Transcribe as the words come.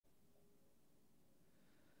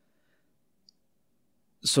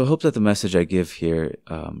So I hope that the message I give here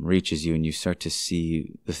reaches you and you start to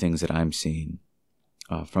see the things that I'm seeing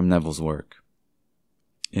from Neville's work.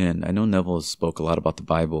 And I know Neville spoke a lot about the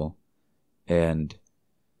Bible, and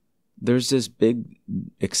there's this big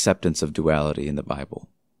acceptance of duality in the Bible.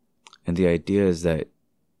 And the idea is that,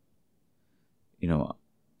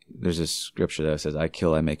 there's a scripture that says, I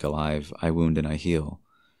kill, I make alive, I wound, and I heal.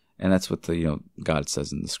 And that's what God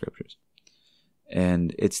says in the scriptures.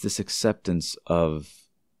 And it's this acceptance of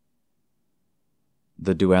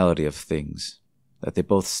the duality of things, that they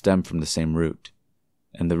both stem from the same root,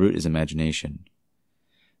 and the root is imagination.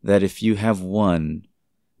 That if you have one,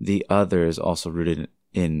 the other is also rooted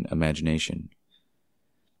in imagination.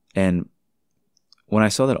 And when I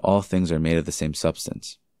saw that all things are made of the same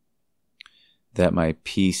substance, that my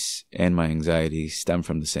peace and my anxiety stem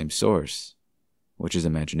from the same source, which is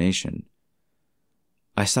imagination,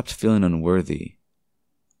 I stopped feeling unworthy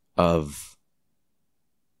of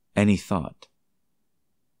any thought.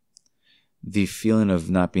 The feeling of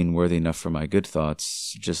not being worthy enough for my good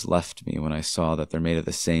thoughts just left me when I saw that they're made of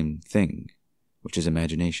the same thing, which is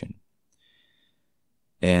imagination.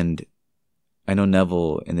 And I know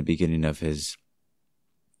Neville, in the beginning of his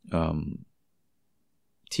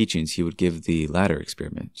teachings, he would give the ladder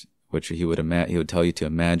experiment, which he would tell you to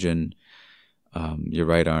imagine your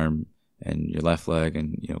right arm and your left leg,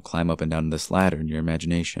 and climb up and down this ladder in your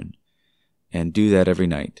imagination, and do that every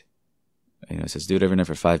night. It says do it every night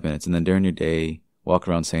for 5 minutes, and then during your day, walk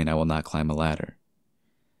around saying, I will not climb a ladder.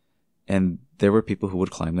 And there were people who would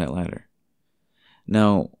climb that ladder.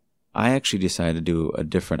 Now, I actually decided to do a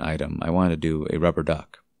different item. I wanted to do a rubber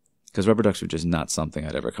duck, because rubber ducks were just not something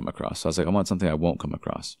I'd ever come across. So I was like, I want something I won't come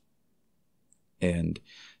across. And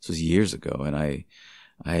this was years ago, and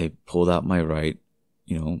I pulled out my right,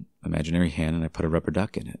 imaginary hand, and I put a rubber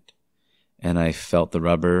duck in it. And I felt the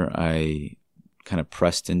rubber. I kind of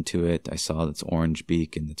pressed into it. I saw its orange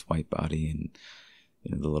beak and its white body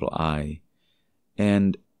and the little eye.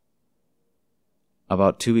 And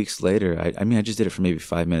about 2 weeks later, I just did it for maybe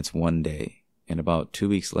 5 minutes one day. And about 2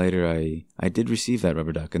 weeks later, I did receive that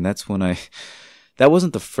rubber duck. And that's when that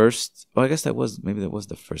wasn't the first, well, I guess that was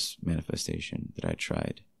the first manifestation that I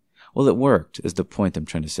tried. Well, it worked, is the point I'm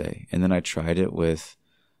trying to say. And then I tried it with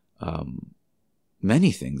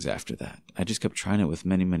many things after that. I just kept trying it with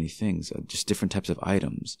many, many things, just different types of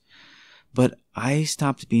items. But I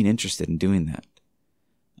stopped being interested in doing that.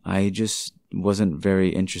 I just wasn't very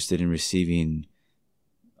interested in receiving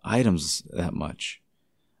items that much.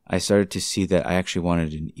 I started to see that I actually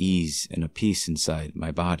wanted an ease and a peace inside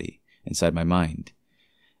my body, inside my mind.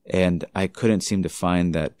 And I couldn't seem to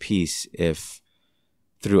find that peace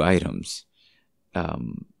through items. I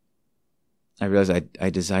realized I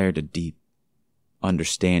desired a deep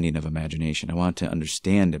understanding of imagination. I wanted to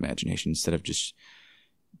understand imagination instead of just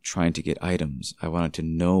trying to get items. I wanted to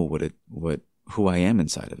know who I am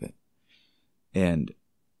inside of it. And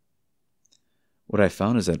what I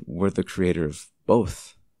found is that we're the creator of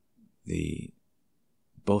both.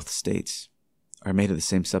 Both states are made of the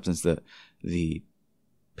same substance. The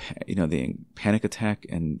panic attack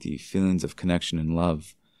and the feelings of connection and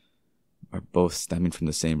love are both stemming from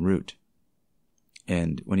the same root.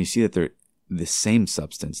 And when you see that they're the same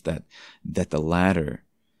substance, that the ladder,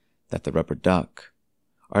 that the rubber duck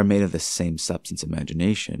are made of the same substance,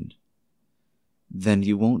 imagination, then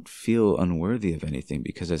you won't feel unworthy of anything,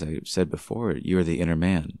 because, as I said before, you're the inner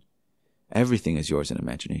man. Everything is yours in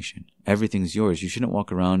imagination. Everything's yours. You shouldn't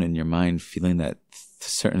walk around in your mind feeling that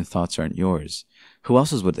certain thoughts aren't yours. Who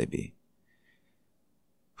else's would they be?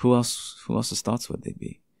 Who else's thoughts would they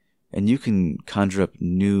be? And you can conjure up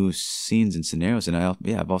new scenes and scenarios. And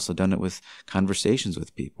I've also done it with conversations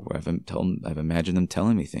with people where I've imagined them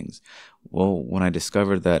telling me things. Well, when I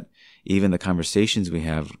discovered that even the conversations we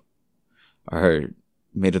have are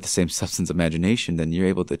made of the same substance, imagination, then you're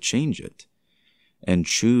able to change it and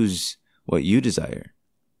choose what you desire.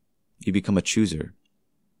 You become a chooser.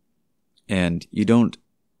 And you don't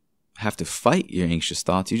have to fight your anxious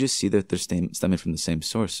thoughts. You just see that they're stemming from the same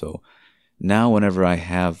source. So now whenever I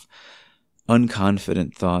have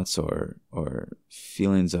unconfident thoughts or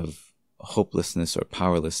feelings of hopelessness or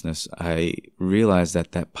powerlessness, I realize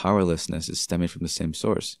that powerlessness is stemming from the same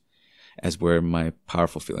source as where my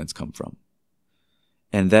powerful feelings come from.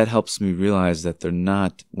 And that helps me realize that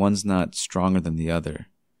one's not stronger than the other.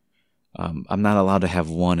 I'm not allowed to have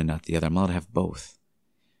one and not the other. I'm allowed to have both,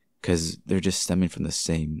 because they're just stemming from the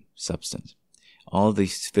same substance. All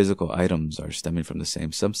these physical items are stemming from the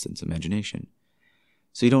same substance, imagination.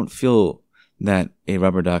 So you don't feel that a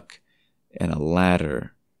rubber duck and a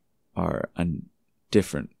ladder are on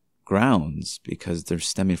different grounds, because they're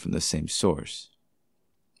stemming from the same source.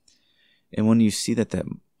 And when you see that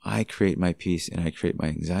I create my peace and I create my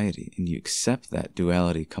anxiety, and you accept that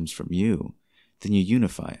duality comes from you, then you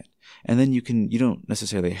unify it. And then you don't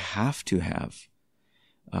necessarily have to have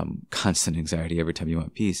constant anxiety every time you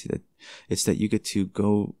want peace. It's that you get to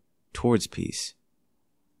go towards peace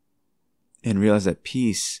and realize that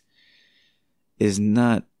peace is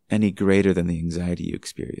not any greater than the anxiety you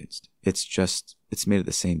experienced. It's made of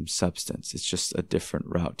the same substance. It's just a different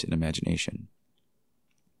route in imagination.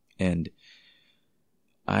 And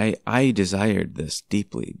I desired this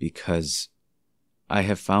deeply because I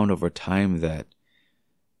have found over time that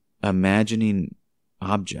imagining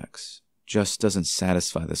objects just doesn't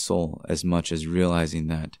satisfy the soul as much as realizing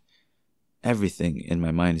that everything in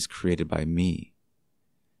my mind is created by me.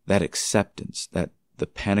 That acceptance, that the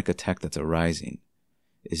panic attack that's arising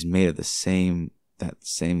is made of that same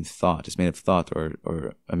thought. It's made of thought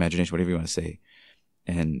or imagination, whatever you want to say.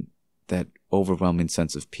 And that overwhelming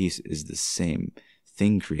sense of peace is the same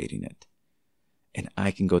thing creating it. And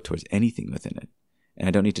I can go towards anything within it. And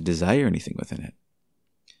I don't need to desire anything within it.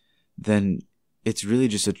 Then it's really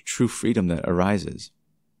just a true freedom that arises.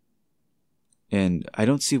 And I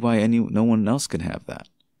don't see why no one else can have that.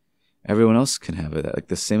 Everyone else can have it. Like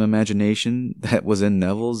the same imagination that was in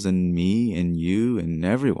Neville's and me and you and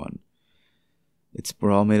everyone.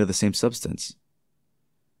 We're all made of the same substance.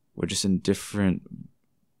 We're just in different,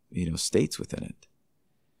 states within it.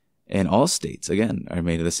 And all states, again, are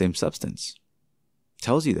made of the same substance. It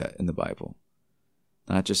tells you that in the Bible.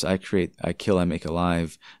 Not just I kill, I make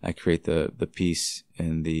alive. I create the peace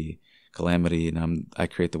and the calamity, and I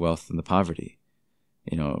create the wealth and the poverty.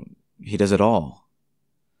 He does it all.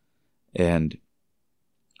 And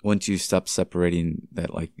once you stop separating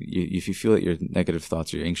that, like, if you feel that your negative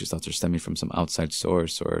thoughts or your anxious thoughts are stemming from some outside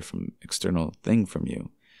source or from external thing from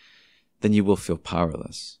you, then you will feel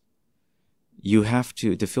powerless. You have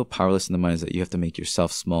to feel powerless in the mind is that you have to make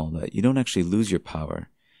yourself small, that you don't actually lose your power.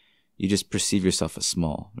 You just perceive yourself as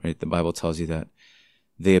small, right? The Bible tells you that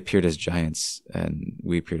they appeared as giants and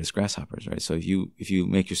we appeared as grasshoppers, right? So if you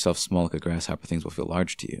make yourself small like a grasshopper, things will feel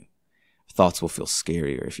large to you. Thoughts will feel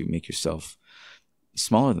scarier if you make yourself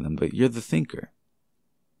smaller than them, but you're the thinker.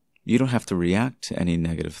 You don't have to react to any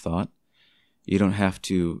negative thought. You don't have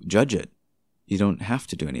to judge it. You don't have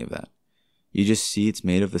to do any of that. You just see it's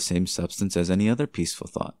made of the same substance as any other peaceful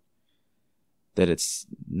thought. That it's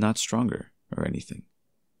not stronger or anything.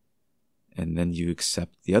 And then you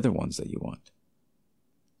accept the other ones that you want.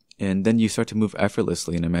 And then you start to move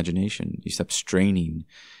effortlessly in imagination. You stop straining.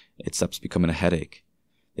 It stops becoming a headache.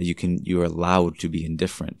 That you are allowed to be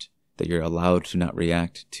indifferent. That you're allowed to not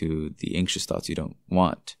react to the anxious thoughts you don't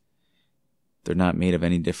want. They're not made of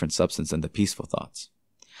any different substance than the peaceful thoughts.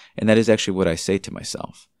 And that is actually what I say to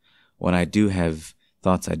myself. When I do have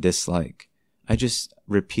thoughts I dislike, I just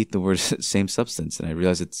repeat the word same substance, and I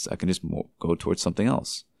realize I can just go towards something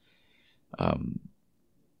else. I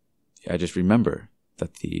just remember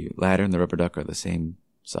that the ladder and the rubber duck are the same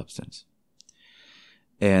substance.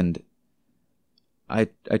 And I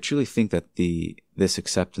truly think that this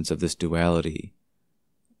acceptance of this duality,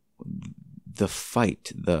 the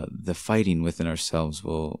fighting within ourselves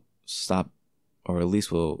will stop, or at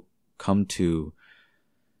least will come to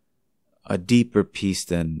a deeper peace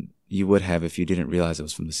than you would have if you didn't realize it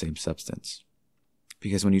was from the same substance.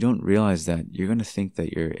 Because when you don't realize that, you're going to think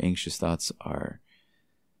that your anxious thoughts are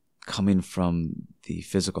coming from the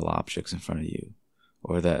physical objects in front of you,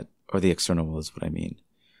 or the external world is what I mean.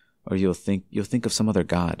 Or you'll think of some other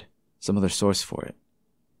God, some other source for it.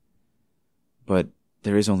 But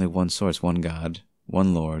there is only one source, one God,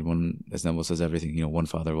 one Lord, one, as Neville says, everything, one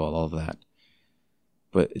Father, well, all of that.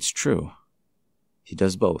 But it's true. He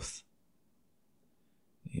does both.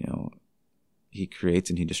 He creates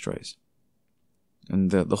and he destroys. And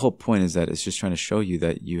the whole point is that it's just trying to show you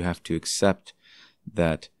that you have to accept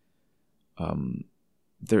that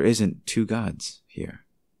there isn't two gods here.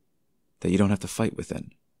 That you don't have to fight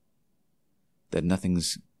within. That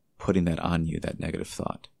nothing's putting that on you, that negative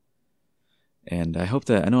thought. And I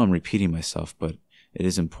know I'm repeating myself, but it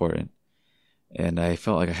is important. And I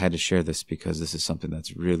felt like I had to share this because this is something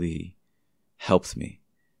that's really helped me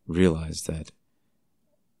realize that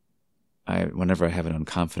whenever I have an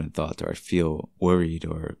unconfident thought, or I feel worried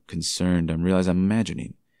or concerned, I realize I'm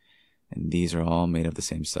imagining. And these are all made of the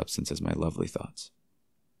same substance as my lovely thoughts.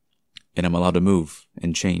 And I'm allowed to move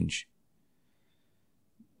and change.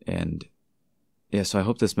 And yeah, so I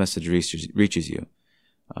hope this message reaches you.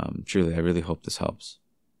 Truly, I really hope this helps.